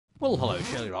Well, hello,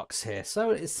 Shirlz here.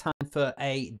 So it's time for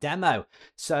a demo.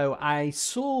 So I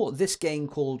saw this game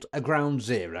called Aground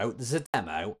Zero. There's a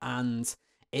demo and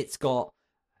it's got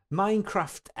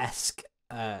Minecraft-esque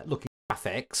looking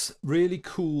graphics, really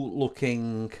cool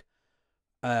looking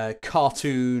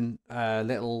cartoon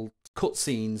little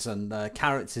cutscenes and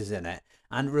characters in it.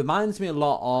 And it reminds me a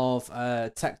lot of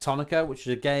Tectonica, which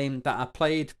is a game that I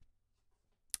played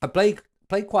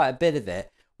quite a bit of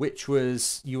it, which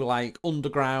was you were like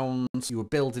underground, you were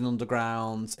building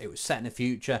underground, it was set in the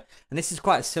future, and this is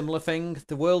quite a similar thing.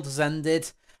 The world has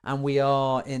ended and we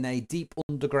are in a deep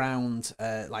underground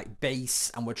like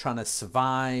base, and we're trying to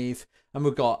survive, and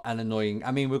we've got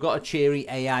we've got a cheery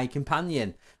AI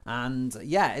companion. And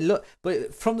yeah,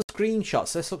 but from the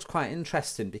screenshots this looks quite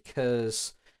interesting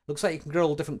because it looks like you can grow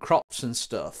all different crops and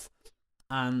stuff,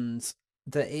 and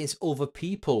there is other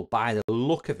people by the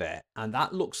look of it, and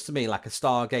that looks to me like a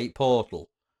Stargate portal.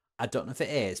 I don't know if it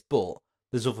is, but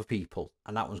there's other people,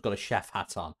 and that one's got a chef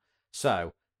hat on.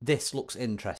 So this looks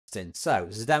interesting. So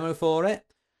there's a demo for it,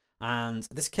 and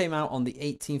this came out on the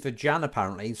 18th of Jan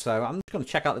apparently. So I'm just going to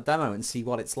check out the demo and see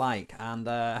what it's like, and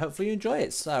hopefully you enjoy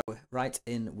it. So right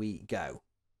in we go.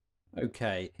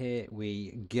 Okay, here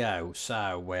we go.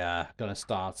 So we're going to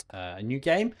start a new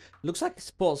game. Looks like it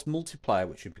supports multiplayer,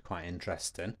 which would be quite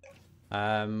interesting.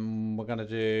 We're going to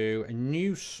do a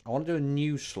new... I want to do a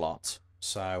new slot.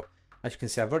 So, as you can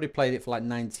see, I've already played it for like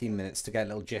 19 minutes to get a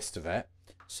little gist of it.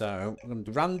 So, I'm going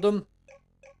to do random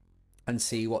and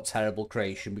see what terrible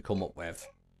creation we come up with.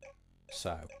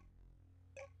 So,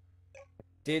 I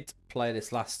did play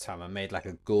this last time. I made like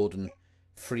a Gordon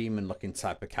Freeman looking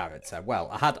type of character. Well,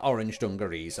 I had orange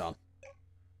dungarees on.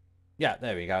 Yeah,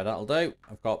 there we go, that'll do.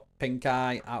 I've got pink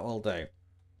eye, that will do.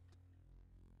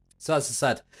 So as I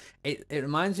said, it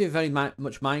reminds me of very much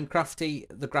Minecrafty,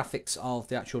 the graphics of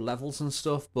the actual levels and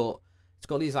stuff, but it's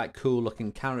got these like cool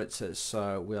looking characters,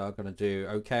 so we are going to do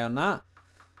okay on that.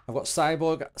 I've got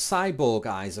cyborg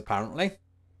eyes apparently.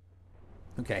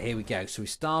 Okay, here we go. So we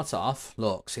start off,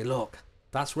 look,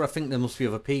 that's where I think there must be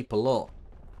other people, look.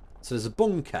 So there's a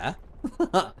bunker.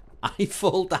 I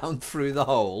fall down through the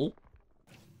hole.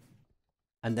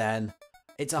 And then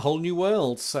it's a whole new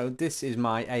world. So this is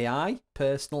my AI,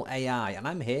 personal AI. And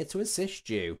I'm here to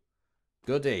assist you.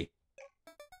 Goody.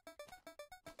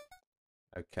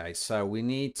 Okay, so we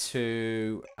need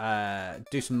to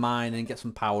do some mining and get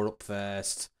some power up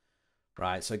first.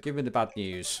 Right, so give me the bad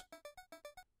news.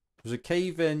 There's a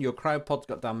cave in, your cryopod's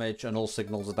got damage, and all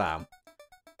signals are down.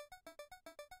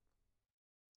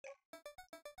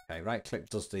 Okay, right click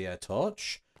does the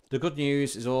torch. The good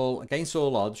news is against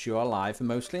all odds, you are alive and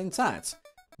mostly intact.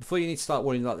 Before you need to start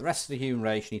worrying about the rest of the human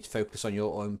race, you need to focus on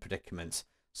your own predicament.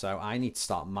 So I need to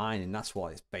start mining. That's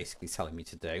what it's basically telling me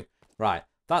to do. Right,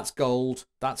 that's gold,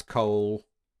 that's coal,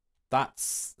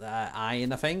 that's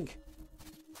iron, I think.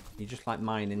 You just like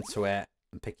mine into it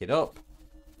and pick it up.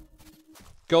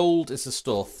 Gold is the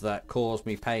stuff that caused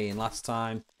me pain last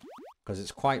time because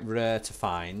it's quite rare to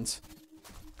find.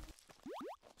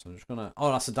 So I'm just gonna...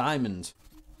 Oh, that's a diamond.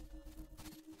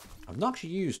 I've not actually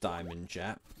used diamonds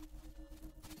yet.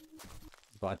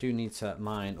 But I do need to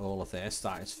mine all of this,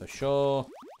 that is for sure.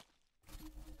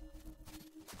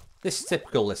 This is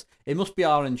typical, this. It must be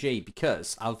RNG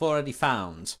because I've already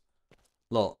found,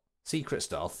 look, secret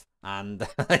stuff. And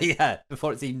yeah,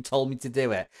 before it's even told me to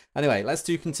do it. Anyway, let's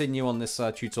continue on this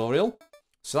tutorial.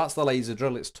 So that's the laser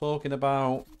drill it's talking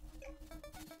about.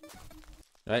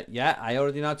 Right, yeah, I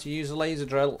already know how to use a laser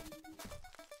drill.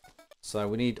 So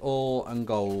we need ore and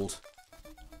gold.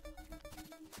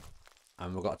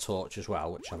 And we've got a torch as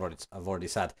well, which I've already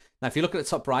said. Now, if you look at the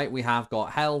top right, we have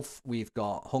got health, we've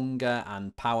got hunger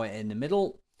and power in the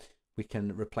middle. We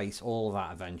can replace all of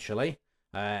that eventually.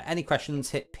 Any questions,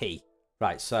 hit P.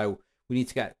 Right, so we need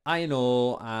to get iron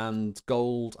ore and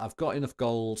gold. I've got enough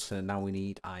gold, so now we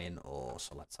need iron ore.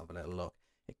 So let's have a little look.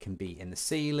 It can be in the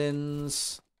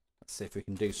ceilings. Let's see if we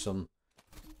can do some...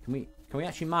 Can we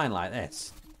actually mine like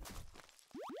this?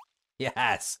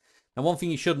 Yes! Now, one thing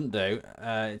you shouldn't do,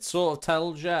 it sort of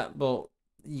tells you, but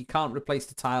you can't replace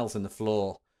the tiles in the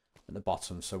floor at the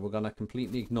bottom. So we're going to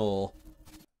completely ignore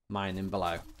mining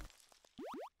below.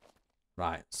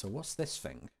 Right, so what's this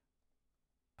thing?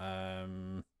 I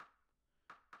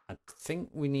think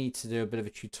we need to do a bit of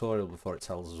a tutorial before it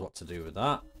tells us what to do with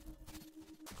that.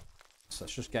 So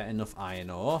let's just get enough iron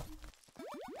ore.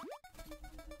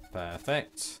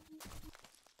 Perfect.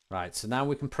 Right, so now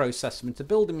we can process them into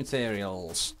building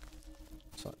materials.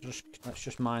 So let's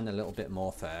just mine a little bit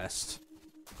more first.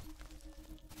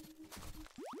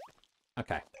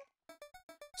 Okay.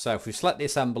 So if we select the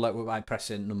assembler by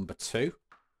pressing number 2,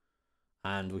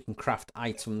 And we can craft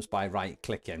items by right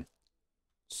clicking.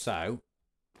 So,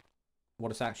 what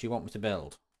does it actually want me to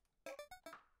build?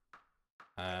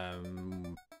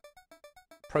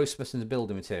 Processing the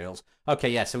building materials. Okay,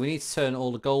 yeah, so we need to turn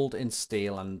all the gold into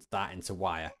steel and that into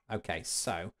wire. Okay,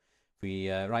 so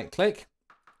we right click.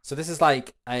 So this is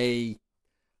like a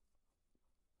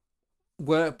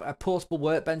portable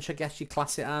workbench, I guess you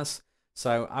class it as.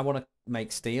 So I want to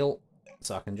make steel,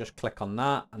 so I can just click on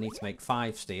that. I need to make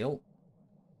 5 steel.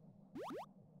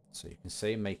 So you can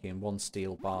see I'm making 1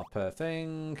 steel bar per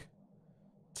thing.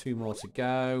 2 more to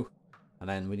go. And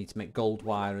then we need to make gold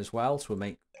wire as well. So we'll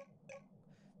make...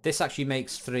 This actually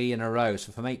makes 3 in a row.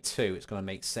 So if I make 2, it's going to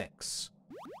make 6.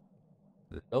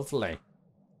 Lovely.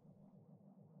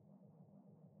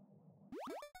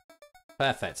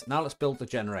 Perfect. Now let's build the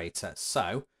generator.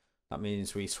 So that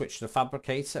means we switch to the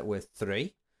fabricator with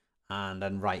 3. And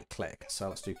then right click. So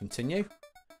let's do continue.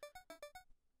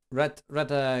 Red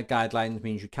guidelines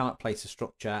means you cannot place a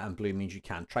structure, and blue means you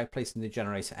can. Try placing the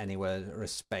generator anywhere there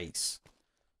is space.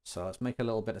 So let's make a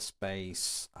little bit of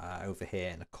space over here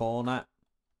in the corner.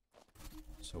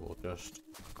 So we'll just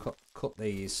cut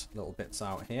these little bits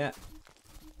out here.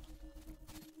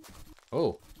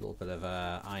 Oh, a little bit of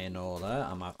iron ore there.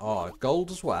 Oh,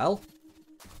 gold as well.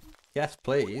 Yes,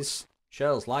 please.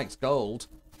 Shirlz likes gold.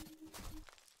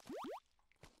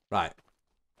 Right.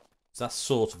 So that's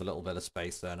sort of a little bit of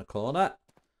space there in a corner.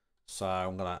 So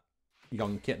I'm gonna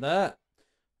yonk it there.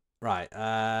 Right.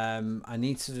 I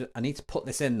need to put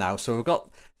this in now. So we've got,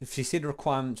 if you see the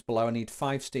requirements below, I need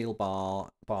 5 steel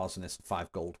bars in this and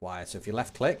 5 gold wire. So if you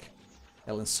left click,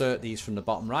 it'll insert these from the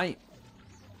bottom right.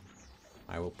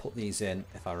 I will put these in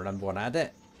if I remember when I had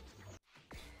it.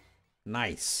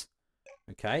 Nice.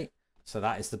 Okay. So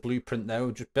that is the blueprint there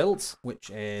we just built, which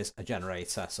is a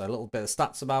generator. So a little bit of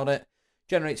stats about it.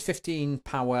 Generates 15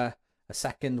 power a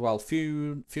second while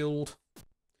fueled.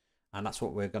 And that's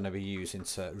what we're going to be using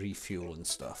to refuel and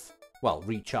stuff. Well,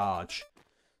 recharge.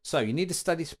 So you need a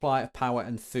steady supply of power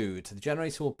and food. The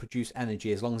generator will produce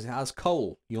energy as long as it has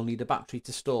coal. You'll need a battery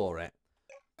to store it.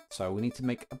 So we need to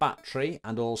make a battery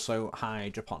and also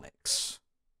hydroponics.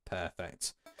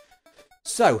 Perfect.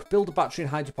 So build a battery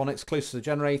and hydroponics close to the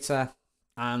generator.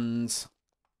 And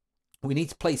we need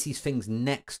to place these things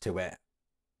next to it.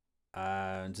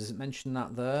 Does it mention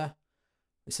that there?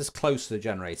 It says close to the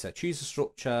generator. Choose a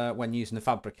structure when using the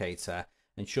fabricator.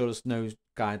 Ensure there's no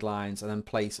guidelines, and then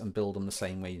place and build them the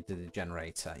same way you did the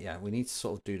generator. Yeah, we need to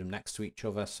sort of do them next to each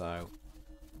other. So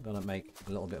I'm going to make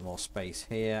a little bit more space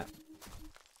here.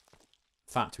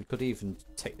 In fact, we could even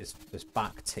take this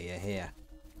back tier here.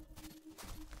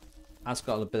 That's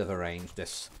got a bit of a range,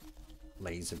 this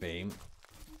laser beam.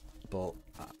 But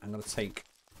I'm going to take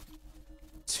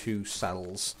 2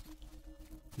 cells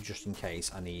just in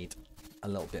case I need a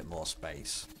little bit more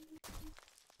space.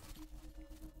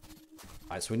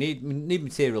 Right, so we need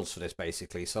materials for this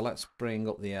basically. So let's bring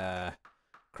up the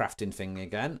crafting thing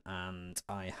again, and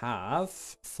I have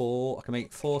 4. I can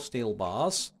make 4 steel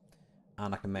bars,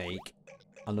 and I can make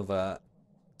another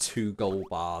 2 gold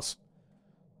bars.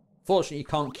 Fortunately, you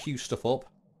can't queue stuff up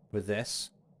with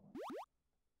this,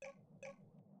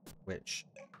 which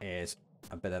is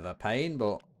a bit of a pain,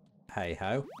 but hey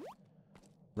ho.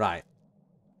 Right.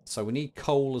 So we need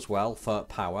coal as well for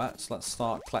power. So let's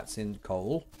start collecting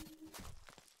coal.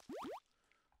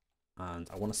 And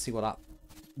I want to see what that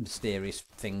mysterious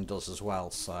thing does as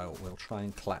well. So we'll try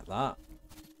and collect that.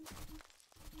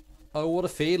 Oh, what a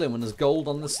feeling when there's gold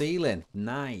on the ceiling.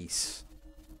 Nice.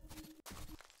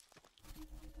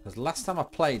 Because last time I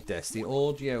played this, the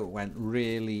audio went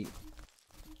really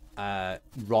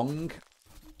wrong.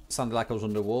 It sounded like I was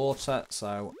underwater.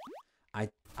 So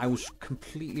I was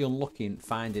completely unlucky in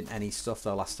finding any stuff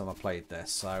though last time I played this,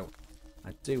 so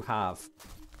I do have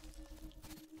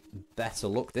better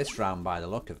luck this round by the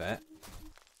look of it,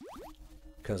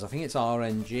 because I think it's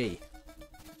RNG.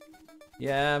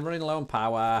 Yeah, I'm running low on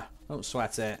power, don't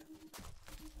sweat it,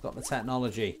 got the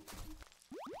technology.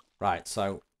 Right,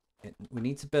 so we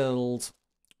need to build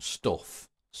stuff,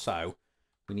 so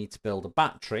we need to build a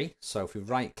battery. So if we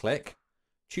right click,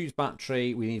 choose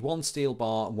battery, we need 1 steel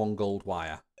bar and 1 gold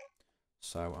wire.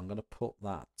 So I'm going to put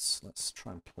that, let's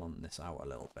try and plan this out a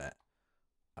little bit.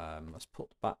 Let's put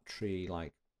the battery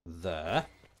like there.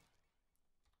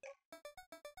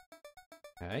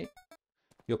 Okay.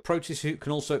 Your protein suit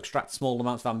can also extract small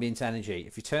amounts of ambient energy.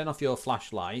 If you turn off your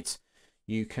flashlight,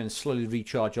 you can slowly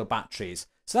recharge your batteries.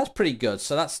 So that's pretty good.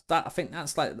 So that I think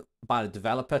that's like by the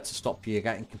developer to stop you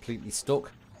getting completely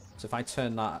stuck. So if I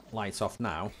turn that light off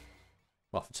now,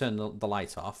 well, if I turn the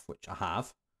light off, which I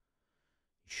have,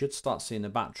 you Should start seeing the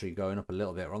battery going up a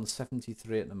little bit. We're on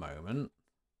 73 at the moment.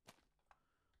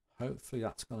 Hopefully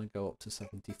that's going to go up to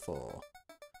 74.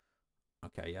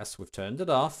 Okay, yes, we've turned it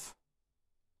off.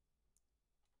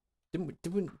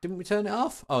 Didn't we turn it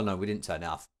off? Oh no, we didn't turn it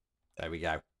off. There we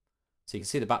go. So you can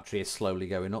see the battery is slowly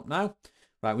going up now.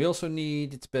 Right, we also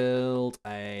needed to build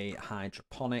a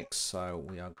hydroponics, so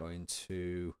we are going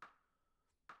to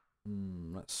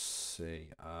let's see.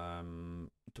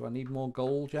 Do I need more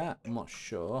gold yet? I'm not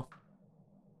sure.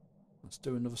 Let's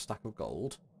do another stack of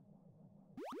gold.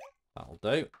 That'll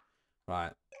do.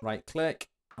 Right click,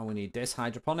 and we need this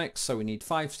hydroponics, so we need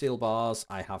 5 steel bars.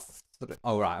 I have 3.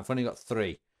 Oh right, I've only got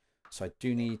 3. So I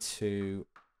do need to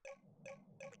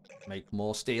make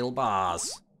more steel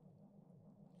bars.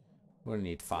 We only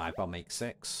need 5. I'll make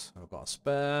 6. I've got a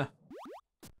spare.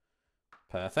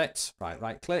 Perfect.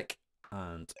 Right click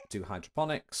and do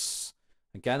hydroponics.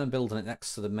 Again, I'm building it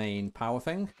next to the main power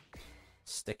thing.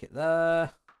 Stick it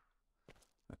there.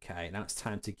 Okay, now it's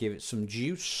time to give it some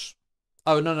juice.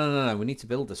 Oh, no. We need to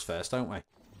build this first, don't we?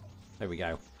 There we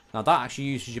go. Now that actually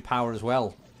uses your power as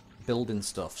well. Building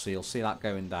stuff, so you'll see that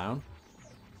going down.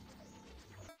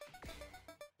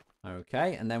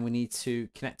 Okay, and then we need to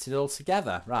connect it all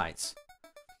together. Right.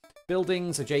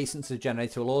 Buildings adjacent to the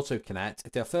generator will auto connect.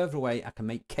 If they're further away, I can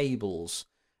make cables.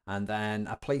 And then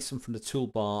I place them from the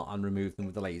toolbar and remove them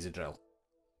with the laser drill.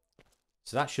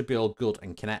 So that should be all good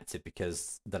and connected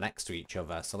because they're next to each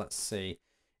other. So let's see.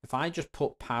 If I just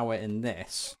put power in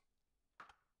this.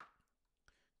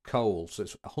 Coal. So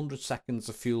it's 100 seconds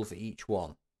of fuel for each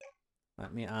one.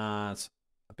 Let me add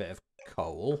a bit of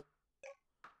coal.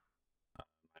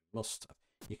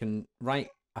 You can write,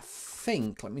 I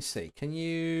think, let me see. Can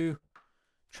you,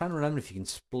 try and remember if you can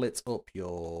split up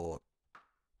your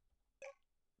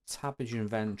tab as your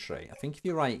inventory. I think if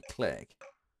you right click,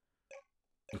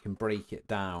 you can break it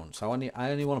down. So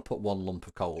I only want to put 1 lump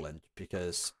of coal in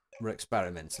because we're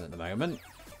experimenting at the moment.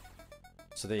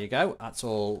 So there you go. That's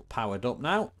all powered up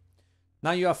now.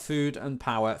 Now you have food and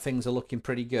power. Things are looking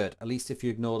pretty good. At least if you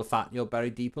ignore the fact you're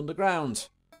buried deep underground.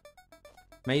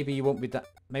 Maybe you won't be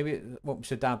maybe it won't be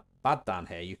so bad down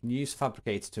here. You can use the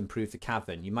fabricator to improve the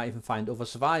cavern. You might even find other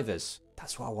survivors.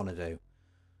 That's what I want to do.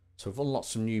 So we've unlocked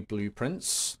some new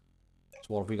blueprints. So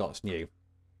what have we got that's new?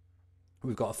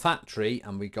 We've got a factory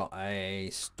and we've got a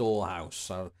storehouse.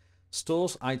 So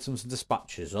stores items and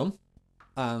dispatches them.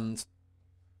 And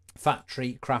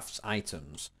factory crafts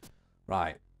items.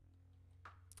 Right.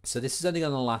 So this is only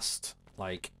going to last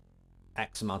like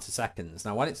X amount of seconds.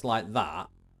 Now when it's like that,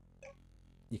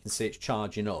 you can see it's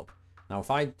charging up. Now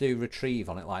if I do retrieve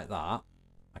on it like that,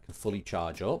 I can fully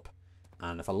charge up.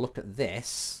 And if I look at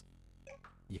this,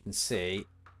 you can see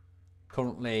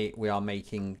currently we are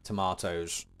making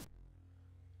tomatoes.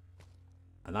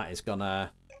 And that is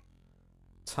gonna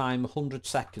time 100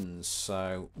 seconds.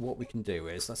 So what we can do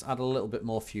is let's add a little bit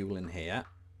more fuel in here.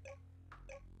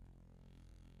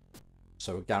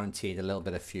 So we're guaranteed a little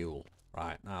bit of fuel.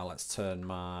 Right, now let's turn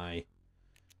my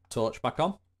torch back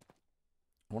on.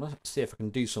 I want to see if I can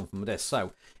do something with this.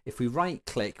 So if we right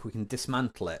click, we can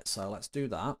dismantle it. So let's do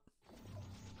that.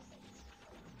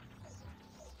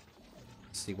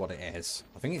 Let's see what it is.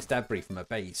 I think it's debris from a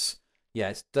base. Yeah,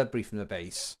 it's debris from the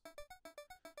base.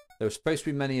 There were supposed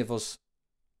to be many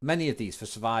of these for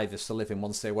survivors to live in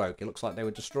once they woke. It looks like they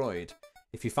were destroyed.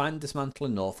 If you find dismantle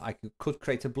enough, I could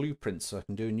create a blueprint so I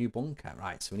can do a new bunker.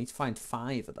 Right, so we need to find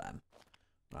 5 of them.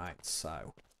 Right,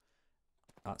 so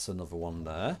that's another one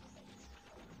there.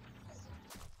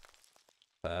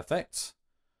 Perfect.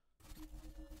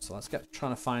 So let's get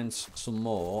trying to find some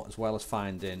more as well as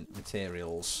finding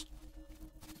materials.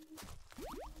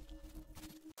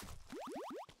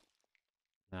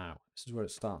 Now, this is where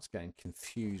it starts getting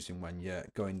confusing when you're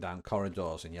going down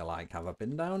corridors and you're like, have I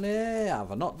been down here?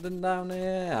 Have I not been down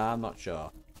here? I'm not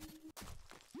sure.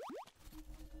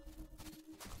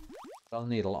 We'll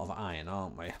need a lot of iron,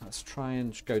 aren't we? Let's try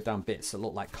and just go down bits that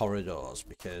look like corridors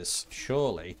because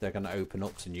surely they're going to open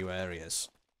up to new areas.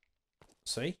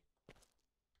 See?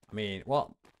 I mean,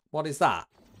 what is that?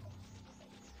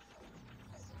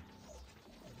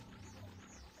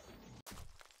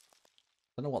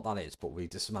 I don't know what that is, but we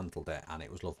dismantled it and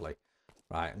it was lovely.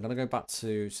 Right, I'm going to go back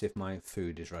to see if my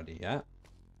food is ready yet.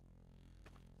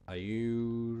 Are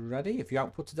you ready? Have you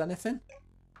outputted anything?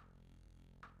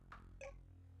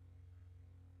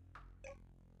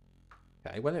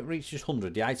 Okay, when it reaches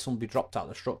 100, the item will be dropped out of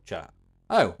the structure.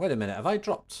 Oh, wait a minute. Have I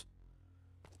dropped?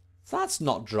 That's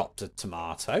not dropped a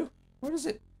tomato. Where does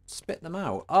it spit them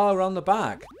out? Oh, around the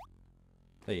back.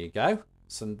 There you go.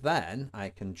 So then I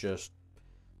can just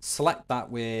select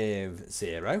that with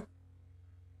 0.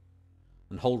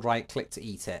 and hold right click to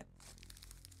eat it.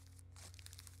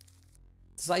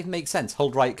 Does that even make sense?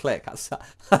 Hold right click.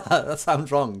 That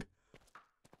sounds wrong.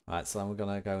 Right, so then we're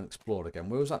going to go and explore again.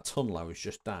 Where was that tunnel I was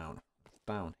just down?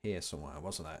 Down here somewhere,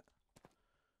 wasn't it?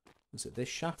 Was it this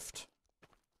shaft?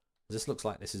 This looks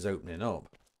like this is opening up.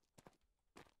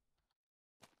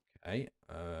 Okay.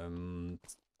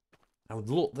 Now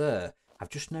look there. I've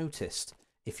just noticed.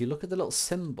 If you look at the little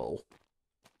symbol.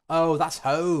 Oh, that's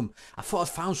home. I thought I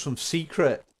found some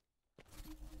secret.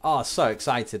 Oh, so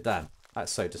excited then.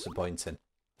 That's so disappointing.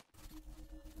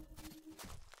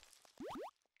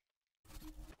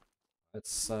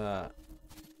 Let's try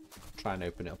and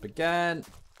open it up again.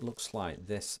 Looks like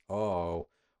this. Oh,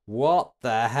 what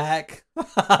the heck?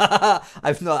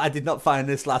 I did not find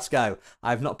this last go.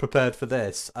 I've not prepared for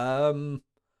this. Hello,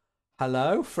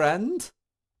 friend?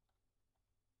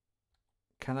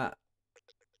 Can I?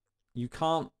 You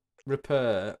can't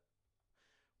repair.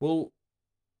 Well,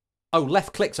 oh,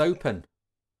 left click's open.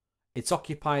 It's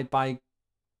occupied by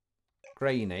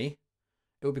Grainy.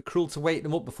 It would be cruel to wake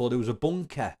them up before there was a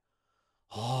bunker.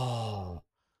 Oh,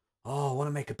 I want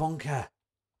to make a bunker.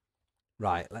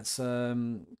 Right, let's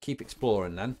keep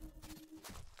exploring then.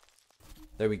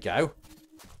 There we go.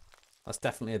 That's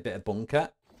definitely a bit of bunker.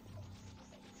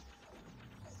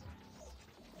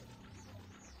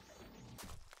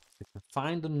 If I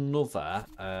find another,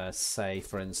 say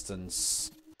for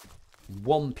instance,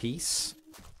 One Piece.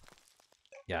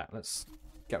 Yeah, let's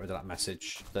get rid of that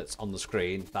message that's on the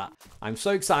screen. That I'm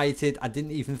so excited. I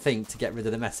didn't even think to get rid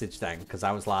of the message then because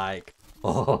I was like,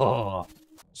 oh.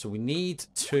 So we need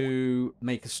to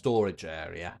make a storage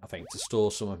area, I think, to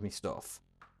store some of my stuff.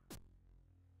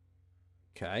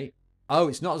 Okay. Oh,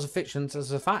 it's not as efficient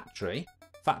as a factory.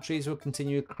 Factories will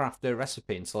continue to craft their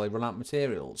recipe until they run out of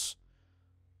materials.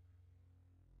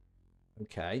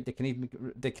 Okay. They can even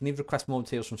request more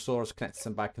materials from stores connected to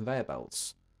them by conveyor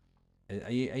belts.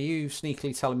 Are you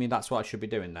sneakily telling me that's what I should be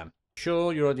doing then?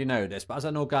 Sure, you already know this, but as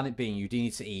an organic being, you do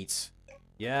need to eat.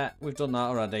 Yeah, we've done that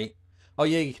already. Oh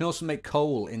yeah, you can also make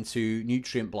coal into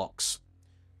nutrient blocks,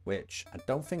 which I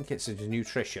don't think it's as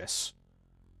nutritious.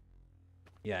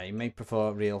 Yeah, you may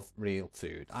prefer real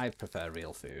food. I prefer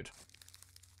real food.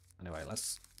 Anyway,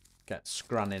 let's get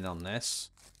scranning on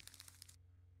this.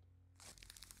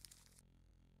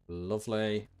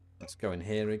 Lovely. Let's go in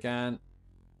here again.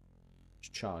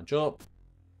 Just charge up.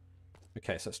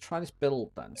 Okay, so let's try this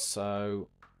build then. So,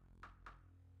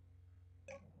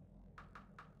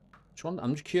 which one?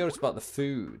 I'm just curious about the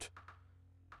food.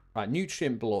 Right,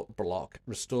 nutrient block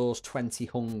restores 20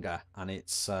 hunger, and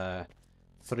it's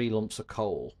 3 lumps of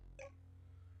coal.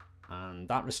 And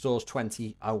that restores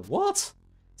 20... Oh, what?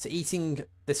 So eating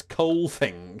this coal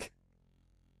thing.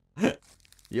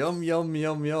 Yum, yum,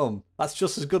 yum, yum. That's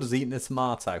just as good as eating a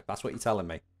tomato. That's what you're telling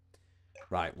me.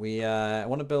 Right, we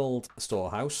want to build a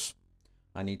storehouse.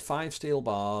 I need 5 steel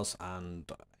bars and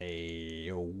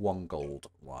 1 gold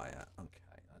wire.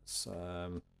 Okay, let's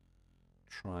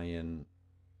try and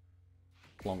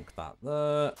plonk that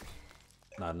there.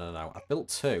 No. I built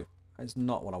 2. That's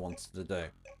not what I wanted to do.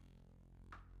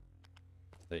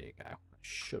 There you go. That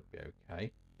should be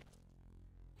okay.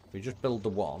 We just build the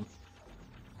 1.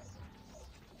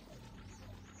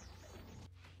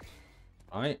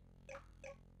 Right.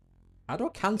 How do I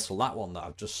cancel that one that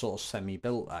I've just sort of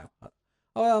semi-built now?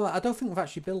 Oh, I don't think I've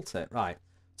actually built it. Right.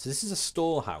 So this is a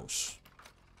storehouse.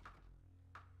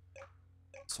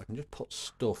 So I can just put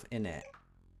stuff in it.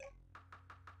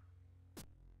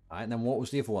 Right, and then what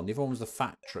was the other one? The other one was the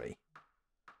factory.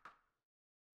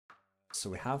 So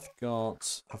we have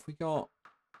got... Have we got...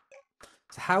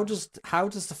 So how does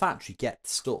the factory get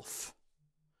stuff?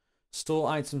 Store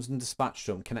items and dispatch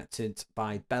them connected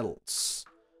by belts.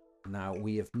 Now,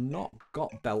 we have not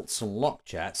got belts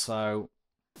unlocked yet, so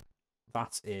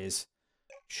that is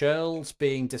Shirlz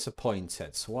being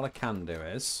disappointed. So what I can do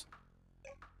is,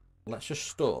 let's just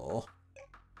store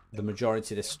the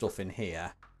majority of this stuff in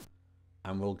here,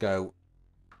 and we'll go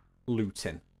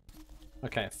looting.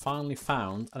 Okay, I finally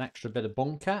found an extra bit of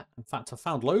bunker. In fact, I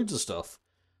found loads of stuff.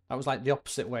 That was like the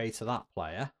opposite way to that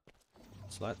player.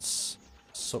 So let's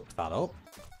suck that up.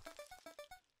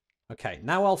 Okay,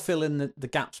 now I'll fill in the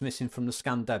gaps missing from the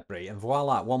scanned debris, and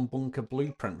voila, 1 bunker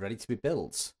blueprint ready to be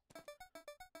built.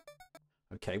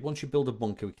 Okay, once you build a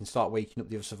bunker, we can start waking up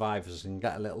the other survivors and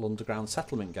get a little underground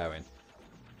settlement going.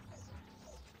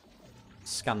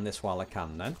 Scan this while I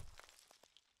can then.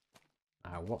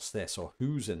 Now, what's this, or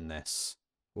who's in this?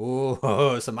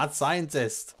 Oh, it's a mad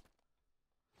scientist.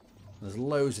 There's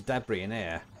loads of debris in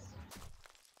here.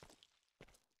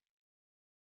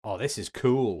 Oh, this is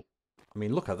cool. I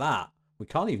mean, look at that. We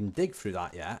can't even dig through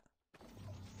that yet.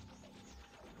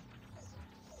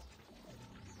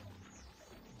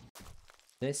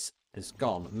 This has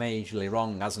gone majorly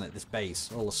wrong, hasn't it, this base?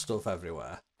 All the stuff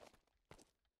everywhere.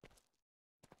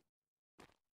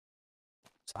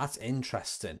 So that's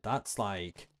interesting. That's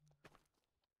like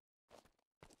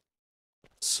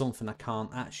something I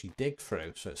can't actually dig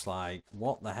through. So it's like,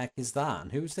 what the heck is that?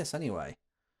 And who's this anyway?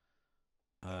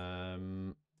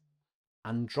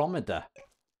 Andromeda.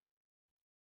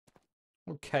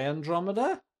 Okay,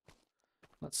 Andromeda.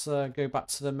 Let's go back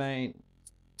to the main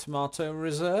tomato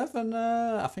reserve, and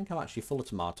I think I'm actually full of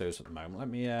tomatoes at the moment.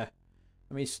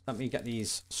 Let me get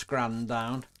these scran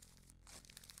down.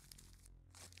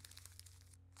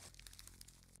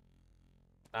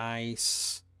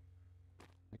 Nice.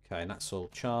 Okay, and that's all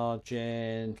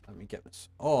charging. Let me get this.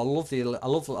 Oh, I love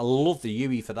the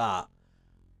UE for that,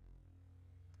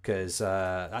 because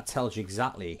that tells you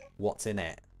exactly what's in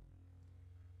it.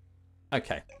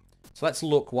 Okay, so let's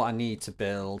look what I need to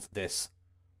build this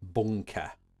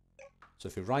bunker. So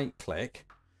if you right click,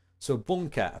 so a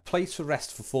bunker, a place for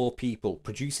rest for 4 people,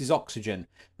 produces oxygen,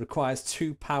 requires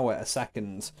 2 power a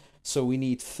second. So we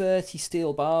need 30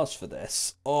 steel bars for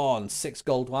this. Oh, and 6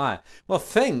 gold wire. Well, I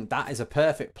think that is a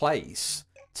perfect place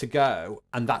to go,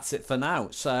 and that's it for now.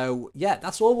 So yeah,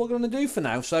 that's all we're going to do for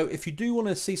now. So if you do want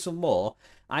to see some more,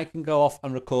 I can go off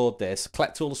and record this,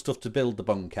 collect all the stuff to build the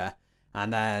bunker,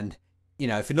 and then, you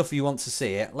know, if enough of you want to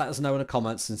see it, let us know in the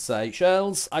comments and say,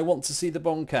 Shirlz, I want to see the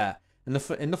bunker.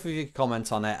 Enough of you can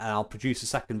comment on it, and I'll produce a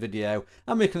second video,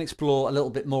 and we can explore a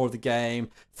little bit more of the game,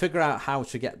 figure out how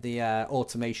to get the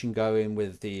automation going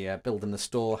with the building the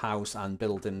storehouse and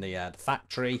building the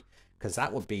factory, because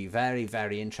that would be very,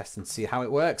 very interesting to see how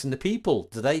it works. And the people,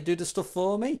 do they do the stuff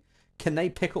for me? Can they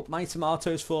pick up my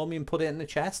tomatoes for me and put it in the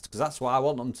chest? Because that's what I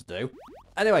want them to do.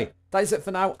 Anyway, that is it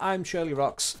for now. I'm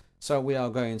Shirlz. So we are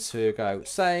going to go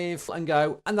save and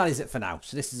go, and that is it for now.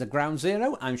 So this is Aground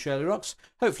Zero. I'm Shirlz.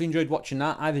 Hopefully you enjoyed watching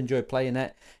that. I've enjoyed playing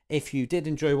it. If you did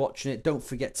enjoy watching it, don't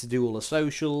forget to do all the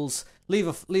socials. Leave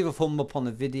a thumb up on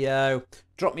the video.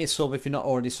 Drop me a sub if you're not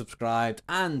already subscribed.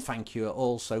 And thank you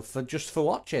also for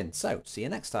watching. So see you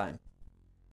next time.